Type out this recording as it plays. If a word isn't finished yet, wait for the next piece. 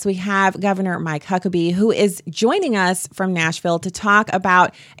So we have Governor Mike Huckabee, who is joining us from Nashville to talk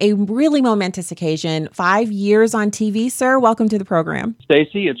about a really momentous occasion. 5 years on TV, sir. Welcome to the program.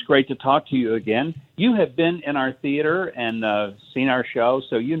 Stacey, it's great to talk to you again. You have been in our theater and seen our show,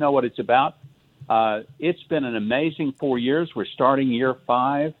 so you know what it's about. It's been an amazing 4 years. We're starting year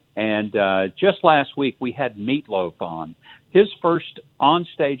 5. And just last week, we had Meatloaf on. His first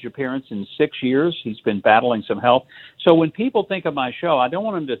on-stage appearance in 6 years. He's been battling some health. So when people think of my show, I don't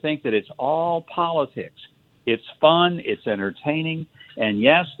want them to think that it's all politics. It's fun. It's entertaining. And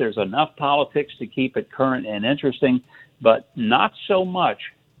yes, there's enough politics to keep it current and interesting, but not so much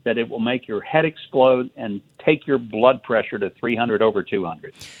that it will make your head explode and take your blood pressure to 300 over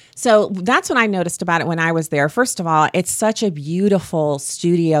 200. So that's what I noticed about it when I was there. First of all, it's such a beautiful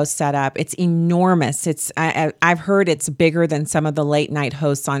studio setup. It's enormous. I've heard it's bigger than some of the late night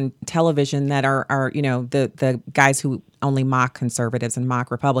hosts on television that are the guys who only mock conservatives and mock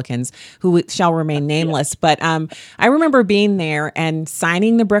Republicans, who shall remain nameless. But I remember being there and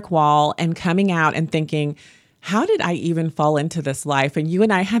signing the brick wall and coming out and thinking, how did I even fall into this life? And you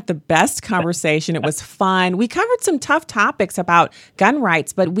and I had the best conversation. It was fun. We covered some tough topics about gun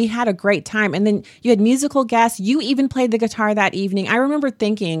rights, but we had a great time. And then you had musical guests. You even played the guitar that evening. I remember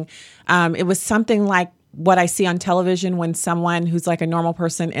thinking it was something like what I see on television when someone who's like a normal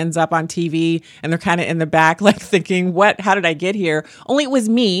person ends up on TV and they're kind of in the back, like thinking, how did I get here? Only it was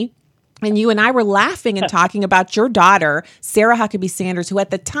me. And you and I were laughing and talking about your daughter, Sarah Huckabee Sanders, who at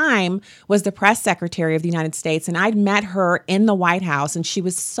the time was the press secretary of the United States. And I'd met her in the White House, and she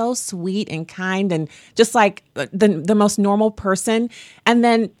was so sweet and kind and just like the most normal person. And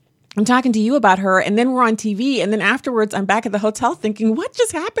then I'm talking to you about her, and then we're on TV. And then afterwards, I'm back at the hotel thinking, what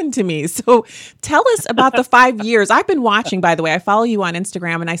just happened to me? So tell us about the 5 years. I've been watching, by the way. I follow you on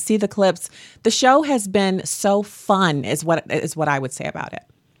Instagram, and I see the clips. The show has been so fun is what I would say about it.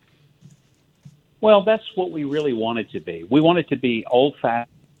 Well, that's what we really want it to be. We want it to be old-fashioned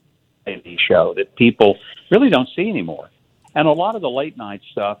show that people really don't see anymore. And a lot of the late-night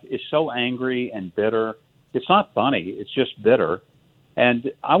stuff is so angry and bitter. It's not funny. It's just bitter.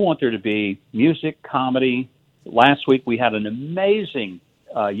 And I want there to be music, comedy. Last week we had an amazing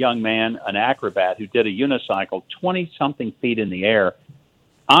young man, an acrobat, who did a unicycle 20-something feet in the air.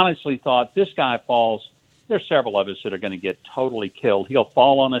 Honestly thought, this guy falls. There's several of us that are going to get totally killed. He'll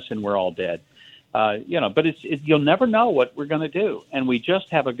fall on us and we're all dead. But you'll never know what we're going to do. And we just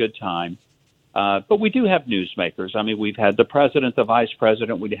have a good time. But we do have newsmakers. I mean, we've had the president, the vice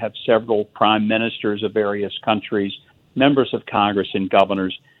president. We have several prime ministers of various countries, members of Congress and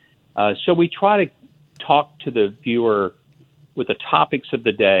governors. So we try to talk to the viewer with the topics of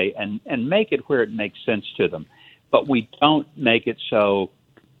the day and make it where it makes sense to them. But we don't make it so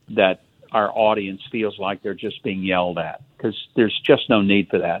that our audience feels like they're just being yelled at, because there's just no need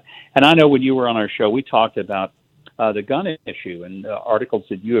for that. And I know when you were on our show, we talked about the gun issue and articles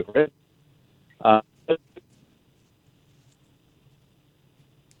that you have written.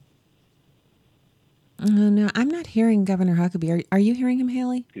 No, I'm not hearing Governor Huckabee. Are you hearing him,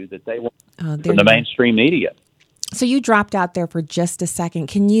 Haley? That they want from the mainstream media. So you dropped out there for just a second.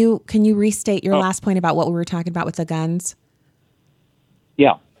 Can you restate your last point about what we were talking about with the guns?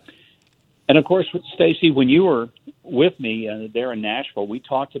 Yeah. And, of course, Stacey, when you were with me there in Nashville, we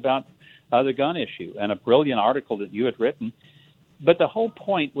talked about the gun issue and a brilliant article that you had written. But the whole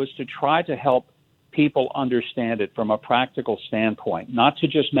point was to try to help people understand it from a practical standpoint, not to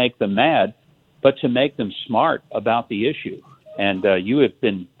just make them mad, but to make them smart about the issue. And you have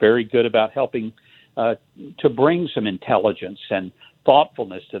been very good about helping to bring some intelligence and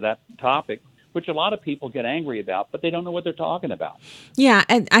thoughtfulness to that topic, which a lot of people get angry about, but they don't know what they're talking about. Yeah,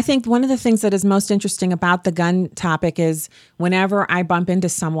 and I think one of the things that is most interesting about the gun topic is whenever I bump into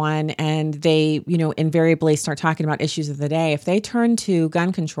someone and they, invariably start talking about issues of the day, if they turn to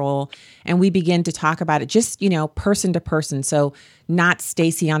gun control and we begin to talk about it just, person to person, so not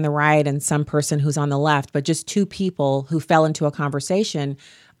Stacey on the right and some person who's on the left, but just two people who fell into a conversation,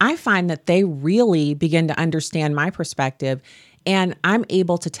 I find that they really begin to understand my perspective, and I'm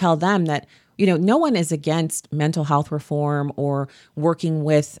able to tell them that no one is against mental health reform or working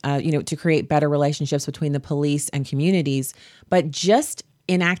with, to create better relationships between the police and communities, but just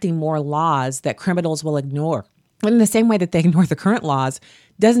enacting more laws that criminals will ignore in the same way that they ignore the current laws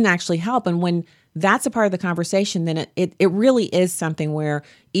doesn't actually help. And when that's a part of the conversation, then it really is something where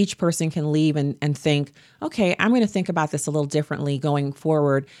each person can leave and think, okay, I'm going to think about this a little differently going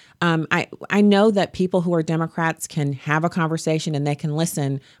forward. I know that people who are Democrats can have a conversation and they can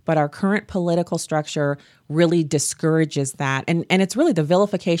listen, but our current political structure really discourages that. And it's really the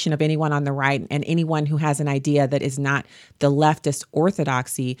vilification of anyone on the right and anyone who has an idea that is not the leftist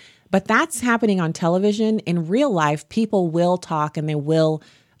orthodoxy. But that's happening on television. In real life, people will talk and they will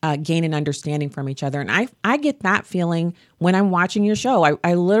gain an understanding from each other. And I get that feeling when I'm watching your show.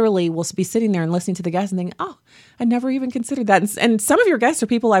 I literally will be sitting there and listening to the guests and thinking, oh, I never even considered that. And some of your guests are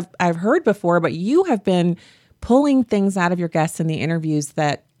people I've heard before, but you have been pulling things out of your guests in the interviews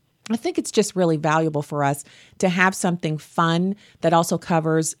that I think it's just really valuable for us to have something fun that also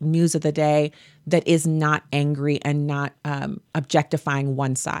covers news of the day that is not angry and not objectifying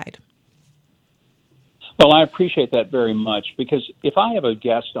one side. Well, I appreciate that very much, because if I have a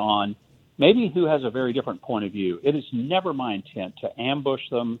guest on, maybe who has a very different point of view, it is never my intent to ambush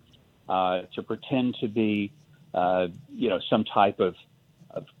them, to pretend to be, some type of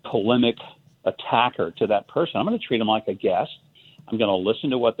polemic attacker to that person. I'm going to treat them like a guest. I'm going to listen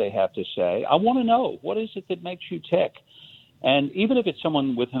to what they have to say. I want to know, what is it that makes you tick? And even if it's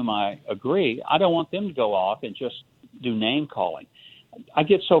someone with whom I agree, I don't want them to go off and just do name calling. I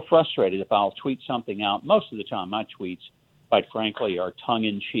get so frustrated if I'll tweet something out. Most of the time, my tweets, quite frankly, are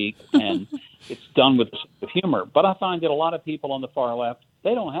tongue-in-cheek, and it's done with a sense of humor. But I find that a lot of people on the far left,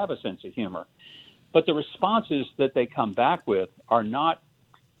 they don't have a sense of humor. But the responses that they come back with are not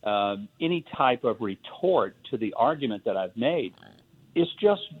any type of retort to the argument that I've made. It's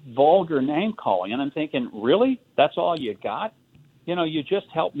just vulgar name-calling. And I'm thinking, really? That's all you got? You just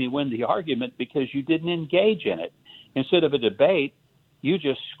helped me win the argument because you didn't engage in it. Instead of a debate, you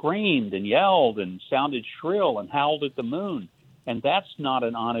just screamed and yelled and sounded shrill and howled at the moon. And that's not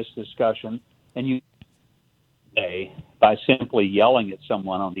an honest discussion. And you say by simply yelling at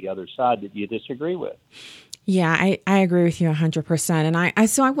someone on the other side that you disagree with. Yeah, I agree with you 100%. And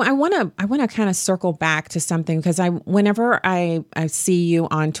I want to kind of circle back to something, because whenever I see you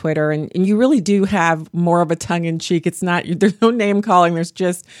on Twitter, and you really do have more of a tongue in cheek. It's not, there's no name calling. There's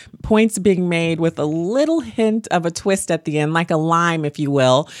just points being made with a little hint of a twist at the end, like a lime, if you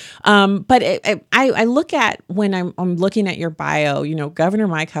will. But I look at, when I'm looking at your bio, Governor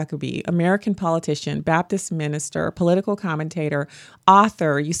Mike Huckabee, American politician, Baptist minister, political commentator,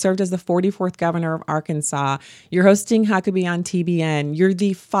 author. You served as the 44th governor of Arkansas. You're hosting Huckabee on TBN. You're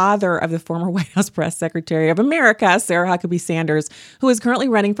the father of the former White House Press Secretary of America, Sarah Huckabee Sanders, who is currently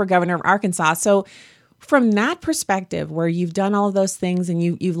running for governor of Arkansas. So from that perspective, where you've done all of those things and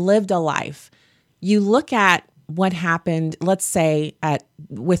you've lived a life, you look at what happened, let's say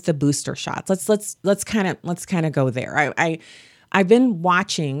with the booster shots. Let's kind of go there. I've been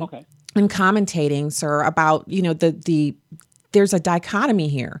watching and commentating, sir, about there's a dichotomy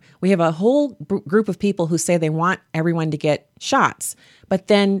here. We have a whole group of people who say they want everyone to get shots, but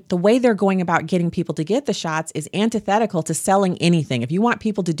then the way they're going about getting people to get the shots is antithetical to selling anything. If you want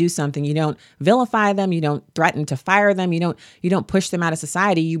people to do something, you don't vilify them, you don't threaten to fire them, you don't push them out of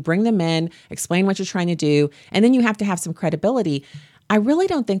society. You bring them in, explain what you're trying to do, and then you have to have some credibility. I really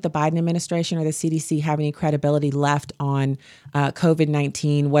don't think the Biden administration or the CDC have any credibility left on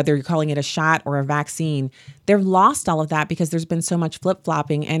COVID-19, whether you're calling it a shot or a vaccine. They've lost all of that because there's been so much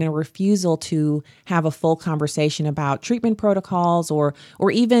flip-flopping and a refusal to have a full conversation about treatment protocols or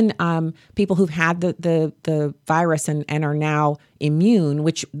even people who've had the virus and are now immune,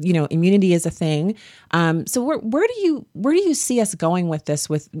 which, immunity is a thing. So where do you see us going with this?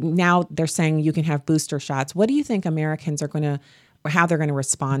 With now they're saying you can have booster shots. What do you think Americans are going to, or how they're going to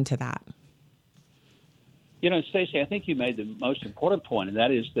respond to that? Stacey, I think you made the most important point, and that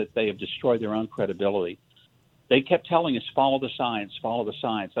is that they have destroyed their own credibility. They kept telling us, follow the science, follow the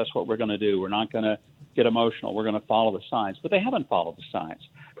science. That's what we're going to do. We're not going to get emotional. We're going to follow the science. But they haven't followed the science.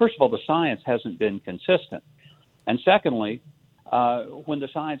 First of all, the science hasn't been consistent. And secondly, when the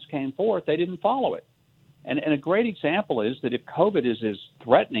science came forth, they didn't follow it. And a great example is that if COVID is as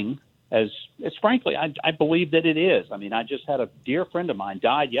threatening as frankly, I believe that it is. I mean, I just had a dear friend of mine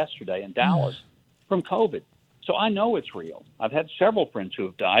died yesterday in Dallas from COVID. So I know it's real. I've had several friends who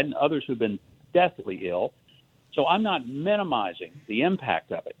have died and others who've been deathly ill. So I'm not minimizing the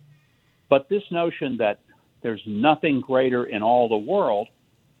impact of it. But this notion that there's nothing greater in all the world,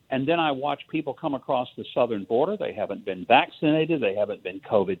 and then I watch people come across the southern border. They haven't been vaccinated. They haven't been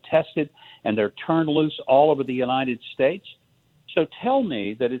COVID tested, and they're turned loose all over the United States. So tell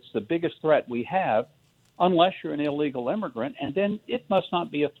me that it's the biggest threat we have, unless you're an illegal immigrant, and then it must not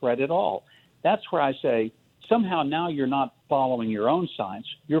be a threat at all. That's where I say somehow now you're not following your own science.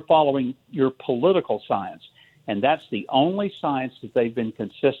 You're following your political science. And that's the only science that they've been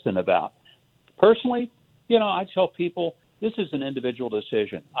consistent about. Personally, I tell people this is an individual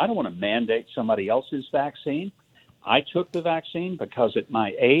decision. I don't want to mandate somebody else's vaccine. I took the vaccine because at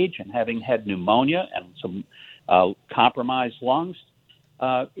my age and having had pneumonia and some compromised lungs,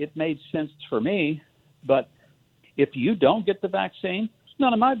 it made sense for me. But if you don't get the vaccine, it's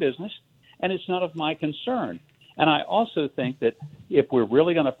none of my business, and it's none of my concern. And I also think that if we're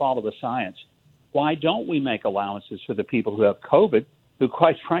really going to follow the science, why don't we make allowances for the people who have COVID, who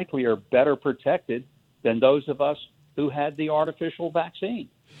quite frankly are better protected than those of us who had the artificial vaccine?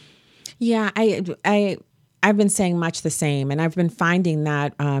 Yeah, I've been saying much the same, and I've been finding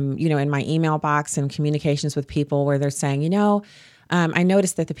that, in my email box and communications with people where they're saying, I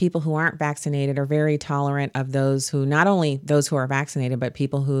noticed that the people who aren't vaccinated are very tolerant of those who, not only those who are vaccinated, but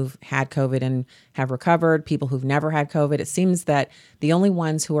people who've had COVID and have recovered, people who've never had COVID. It seems that the only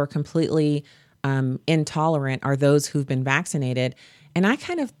ones who are completely intolerant are those who've been vaccinated. And I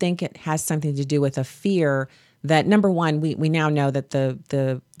kind of think it has something to do with a fear that, number one, we now know that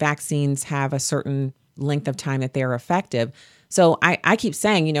the vaccines have a certain length of time that they're effective. So I keep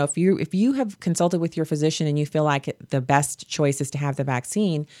saying, if you have consulted with your physician and you feel like the best choice is to have the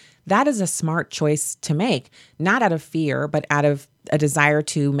vaccine, that is a smart choice to make, not out of fear, but out of a desire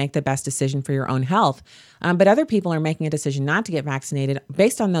to make the best decision for your own health. But other people are making a decision not to get vaccinated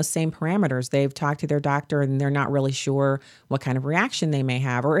based on those same parameters. They've talked to their doctor and they're not really sure what kind of reaction they may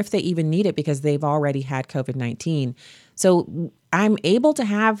have, or if they even need it because they've already had COVID-19. So I'm able to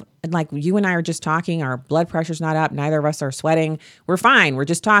have, like you and I are just talking, our blood pressure's not up, neither of us are sweating. We're fine. We're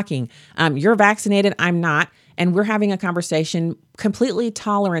just talking. You're vaccinated. I'm not. And we're having a conversation completely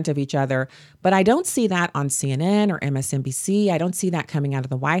tolerant of each other. But I don't see that on CNN or MSNBC. I don't see that coming out of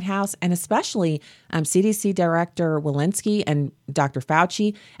the White House, and especially CDC Director Walensky and Dr.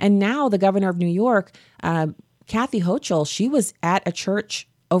 Fauci. And now the governor of New York, Kathy Hochul, she was at a church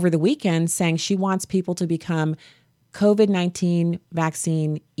over the weekend saying she wants people to become COVID-19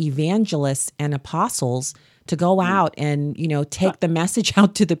 vaccine evangelists and apostles to go out and, take the message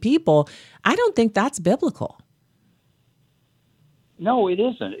out to the people. I don't think that's biblical. No, it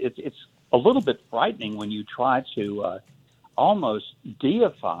isn't. It's a little bit frightening when you try to almost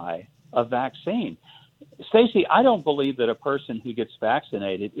deify a vaccine. Stacey, I don't believe that a person who gets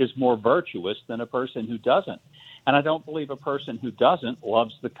vaccinated is more virtuous than a person who doesn't. And I don't believe a person who doesn't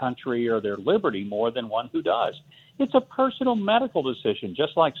loves the country or their liberty more than one who does. It's a personal medical decision,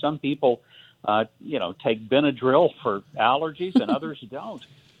 just like some people, take Benadryl for allergies and others don't.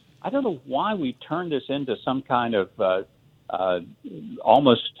 I don't know why we've turned this into some kind of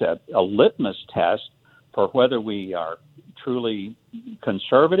almost a litmus test for whether we are truly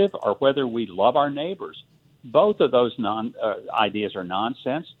conservative or whether we love our neighbors. Both of those ideas are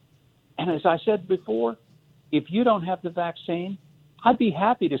nonsense. And as I said before, if you don't have the vaccine, I'd be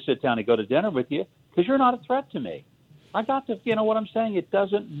happy to sit down and go to dinner with you because you're not a threat to me. I got to, what I'm saying? It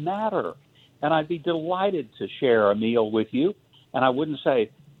doesn't matter. And I'd be delighted to share a meal with you. And I wouldn't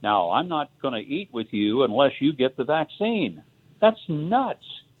say, no, I'm not going to eat with you unless you get the vaccine. That's nuts.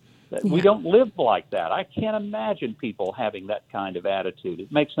 We don't live like that. I can't imagine people having that kind of attitude.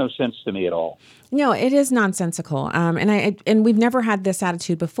 It makes no sense to me at all. No, it is nonsensical. And we've never had this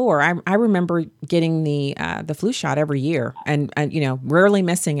attitude before. I remember getting the flu shot every year and rarely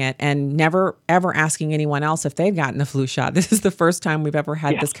missing it and never, ever asking anyone else if they'd gotten the flu shot. This is the first time we've ever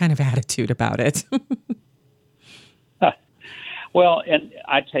had this kind of attitude about it. Well, and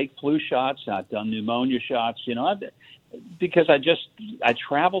I take flu shots. I've done pneumonia shots, because I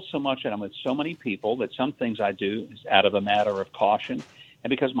travel so much and I'm with so many people that some things I do is out of a matter of caution. And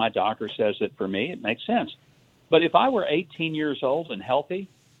because my doctor says it for me, it makes sense. But if I were 18 years old and healthy,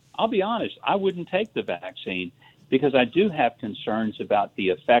 I'll be honest, I wouldn't take the vaccine because I do have concerns about the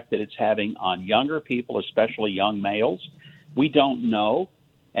effect that it's having on younger people, especially young males. We don't know.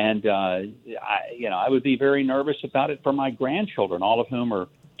 And, I would be very nervous about it for my grandchildren, all of whom are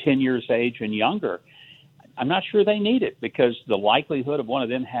 10 years age and younger. I'm not sure they need it because the likelihood of one of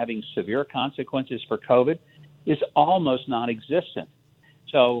them having severe consequences for COVID is almost non-existent.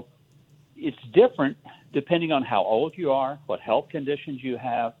 So it's different depending on how old you are, what health conditions you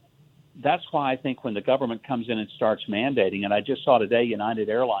have. That's why I think when the government comes in and starts mandating, and I just saw today United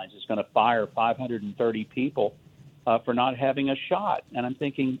Airlines is going to fire 530 people for not having a shot. And I'm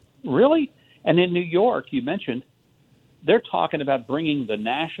thinking, really? And in New York, you mentioned, they're talking about bringing the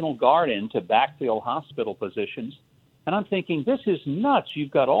National Guard in to backfill hospital positions. And I'm thinking, this is nuts.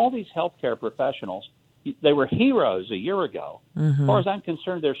 You've got all these healthcare professionals. They were heroes a year ago. Mm-hmm. As far as I'm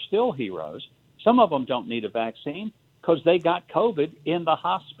concerned, they're still heroes. Some of them don't need a vaccine because they got COVID in the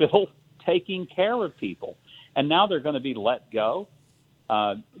hospital taking care of people. And now they're going to be let go.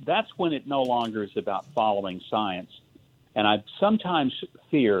 That's when it no longer is about following science. And I sometimes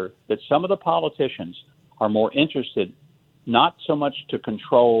fear that some of the politicians are more interested not so much to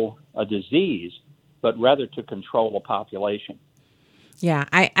control a disease, but rather to control a population. Yeah,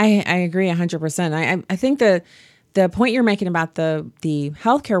 I agree 100%. I think the point you're making about the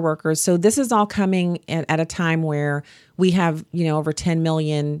healthcare workers, so this is all coming at a time where we have, over 10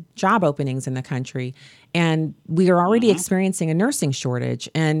 million job openings in the country. And we are already experiencing a nursing shortage.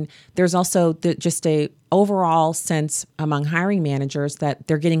 And there's also just a overall sense among hiring managers that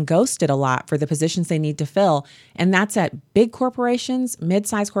they're getting ghosted a lot for the positions they need to fill. And that's at big corporations,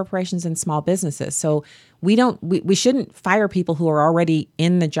 mid-sized corporations, and small businesses. So we shouldn't fire people who are already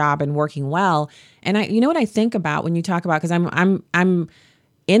in the job and working well. And you know what I think about when you talk about, because I'm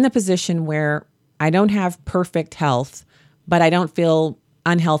in the position where I don't have perfect health, but I don't feel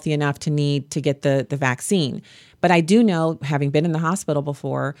unhealthy enough to need to get the vaccine. But I do know, having been in the hospital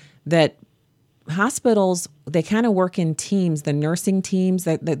before, that hospitals, they kind of work in teams, the nursing teams,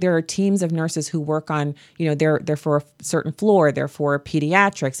 that there are teams of nurses who work on, they're for a certain floor, they're for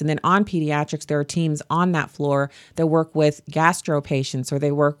pediatrics. And then on pediatrics, there are teams on that floor that work with gastro patients, or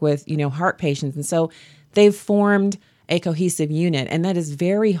they work with, heart patients. And so they've formed a cohesive unit. And that is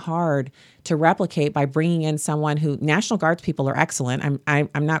very hard to replicate by bringing in someone who, National Guards people are excellent.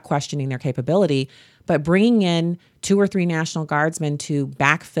 I'm not questioning their capability, but bringing in 2 or 3 National Guardsmen to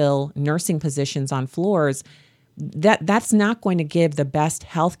backfill nursing positions on floors, that's not going to give the best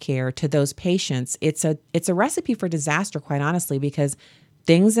health care to those patients. It's a recipe for disaster, quite honestly, because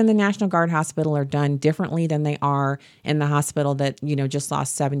things in the National Guard hospital are done differently than they are in the hospital that, just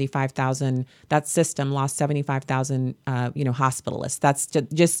lost 75,000, that system lost 75,000, hospitalists. That's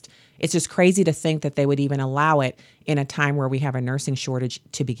it's just crazy to think that they would even allow it in a time where we have a nursing shortage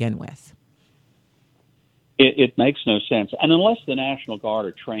to begin with. It makes no sense. And unless the National Guard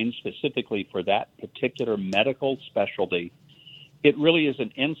are trained specifically for that particular medical specialty, it really is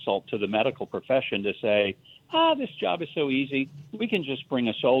an insult to the medical profession to say, this job is so easy. We can just bring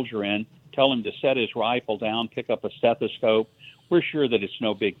a soldier in, tell him to set his rifle down, pick up a stethoscope. We're sure that it's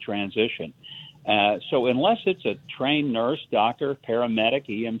no big transition. So unless it's a trained nurse, doctor, paramedic,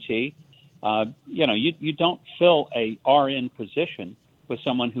 EMT, you don't fill a RN position with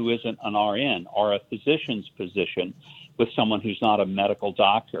someone who isn't an RN, or a physician's position with someone who's not a medical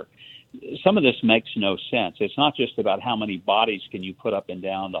doctor. Some of this makes no sense. It's not just about how many bodies can you put up and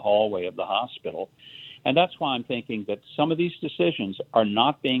down the hallway of the hospital. And that's why I'm thinking that some of these decisions are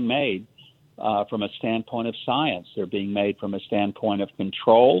not being made from a standpoint of science. They're being made from a standpoint of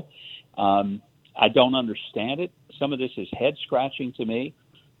control. I don't understand it. Some of this is head-scratching to me,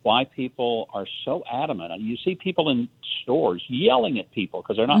 why people are so adamant. And you see people in stores yelling at people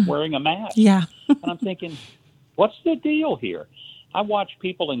because they're not wearing a mask. Yeah. And I'm thinking, what's the deal here? I watch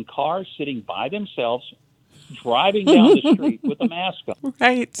people in cars sitting by themselves, driving down the street with a mask on.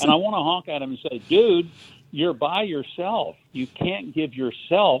 Right. And I want to honk at them and say, dude, you're by yourself. You can't give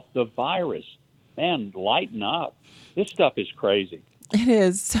yourself the virus. Man, lighten up. This stuff is crazy. It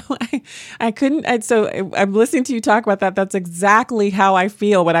is. So I couldn't. So I'm listening to you talk about that. That's exactly how I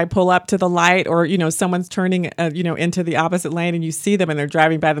feel when I pull up to the light, or, someone's turning, into the opposite lane and you see them and they're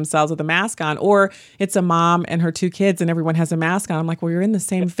driving by themselves with a mask on, or it's a mom and her 2 kids and everyone has a mask on. I'm like, well, you're in the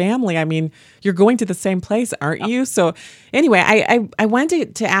same family. I mean, you're going to the same place, aren't you? So anyway, I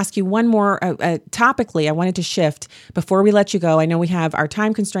wanted to ask you one more, topically, I wanted to shift before we let you go. I know we have our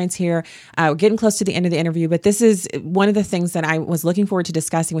time constraints here. We're getting close to the end of the interview, but this is one of the things that I was looking forward to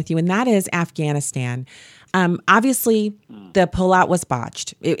discussing with you, and that is Afghanistan. Obviously, the pullout was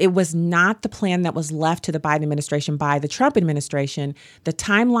botched. It was not the plan that was left to the Biden administration by the Trump administration. The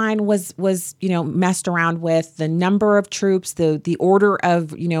timeline was messed around with. The number of troops, the order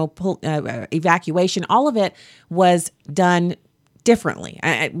of evacuation, all of it was done differently.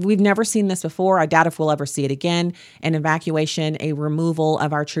 We've never seen this before. I doubt if we'll ever see it again. An evacuation, a removal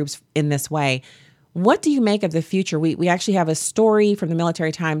of our troops in this way. What do you make of the future? We actually have a story from the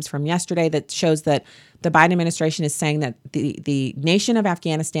Military Times from yesterday that shows that the Biden administration is saying that the nation of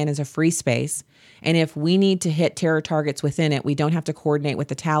Afghanistan is a free space. And if we need to hit terror targets within it, we don't have to coordinate with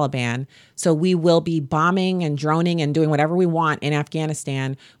the Taliban. So we will be bombing and droning and doing whatever we want in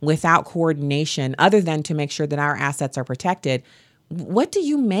Afghanistan without coordination, other than to make sure that our assets are protected. What do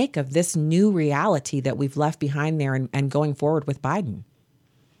you make of this new reality that we've left behind there and going forward with Biden?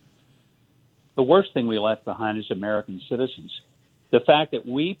 The worst thing we left behind is American citizens. The fact that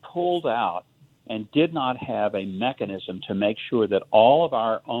we pulled out and did not have a mechanism to make sure that all of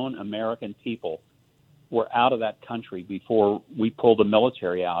our own American people were out of that country before we pulled the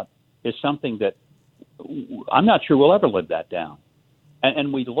military out is something that I'm not sure we'll ever live that down.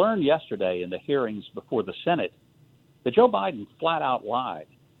 And we learned yesterday in the hearings before the Senate that Joe Biden flat out lied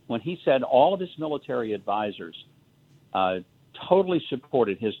when he said all of his military advisors totally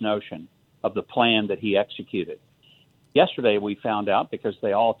supported his notion of the plan that he executed. Yesterday, we found out, because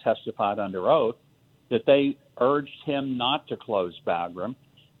they all testified under oath, that they urged him not to close Bagram,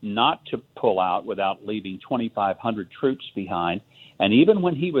 not to pull out without leaving 2,500 troops behind. And even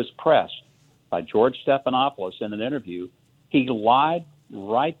when he was pressed by George Stephanopoulos in an interview, he lied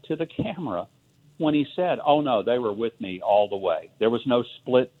right to the camera when he said, oh, no, they were with me all the way. There was no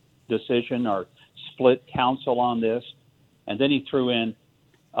split decision or split counsel on this. And then he threw in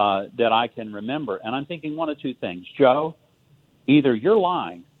that I can remember. And I'm thinking one of two things. Joe, either you're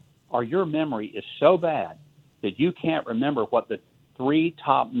lying or your memory is so bad that you can't remember what the three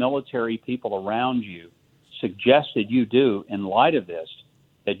top military people around you suggested you do in light of this,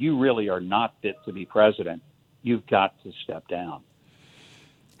 that you really are not fit to be president. You've got to step down.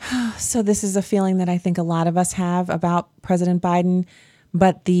 So this is a feeling that I think a lot of us have about President Biden.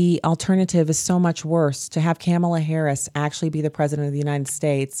 But the alternative is so much worse. To have Kamala Harris actually be the president of the United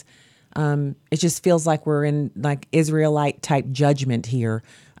States, it just feels like we're in like Israelite type judgment here.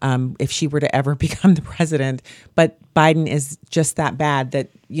 If she were to ever become the president, but Biden is just that bad that,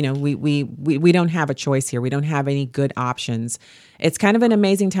 you know, we don't have a choice here. We don't have any good options. It's kind of an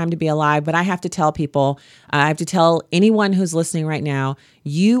amazing time to be alive, but I have to tell people, I have to tell anyone who's listening right now,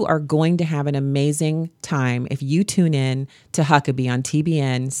 you are going to have an amazing time if you tune in to Huckabee on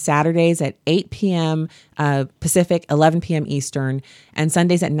TBN Saturdays at 8 p.m. Pacific, 11 p.m. Eastern, and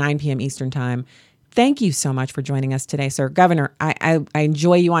Sundays at 9 p.m. Eastern time. Thank you so much for joining us today, sir. Governor, I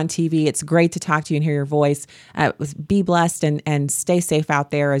enjoy you on TV. It's great to talk to you and hear your voice. Be blessed and stay safe out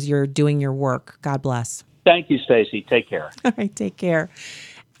there as you're doing your work. God bless. Thank you, Stacey. Take care. All right, take care.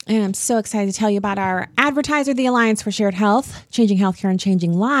 And I'm so excited to tell you about our advertiser, the Alliance for Shared Health, changing healthcare and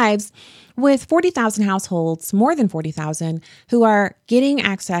changing lives, with 40,000 households, more than 40,000, who are getting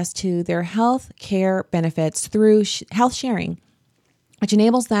access to their health care benefits through health sharing, which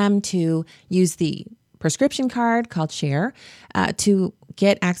enables them to use the prescription card called Share to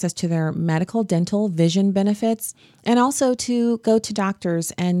get access to their medical, dental, vision benefits, and also to go to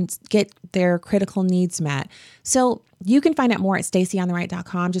doctors and get their critical needs met. So you can find out more at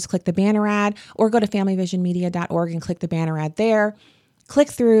StaceyOnTheRight.com. Just click the banner ad or go to FamilyVisionMedia.org and click the banner ad there. Click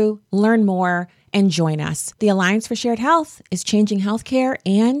through, learn more, and join us. The Alliance for Shared Health is changing healthcare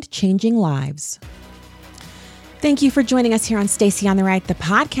and changing lives. Thank you for joining us here on Stacey on the Right, the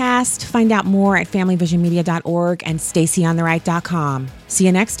podcast. Find out more at FamilyVisionMedia.org and StaceyOnTheRight.com. See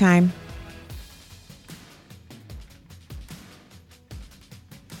you next time.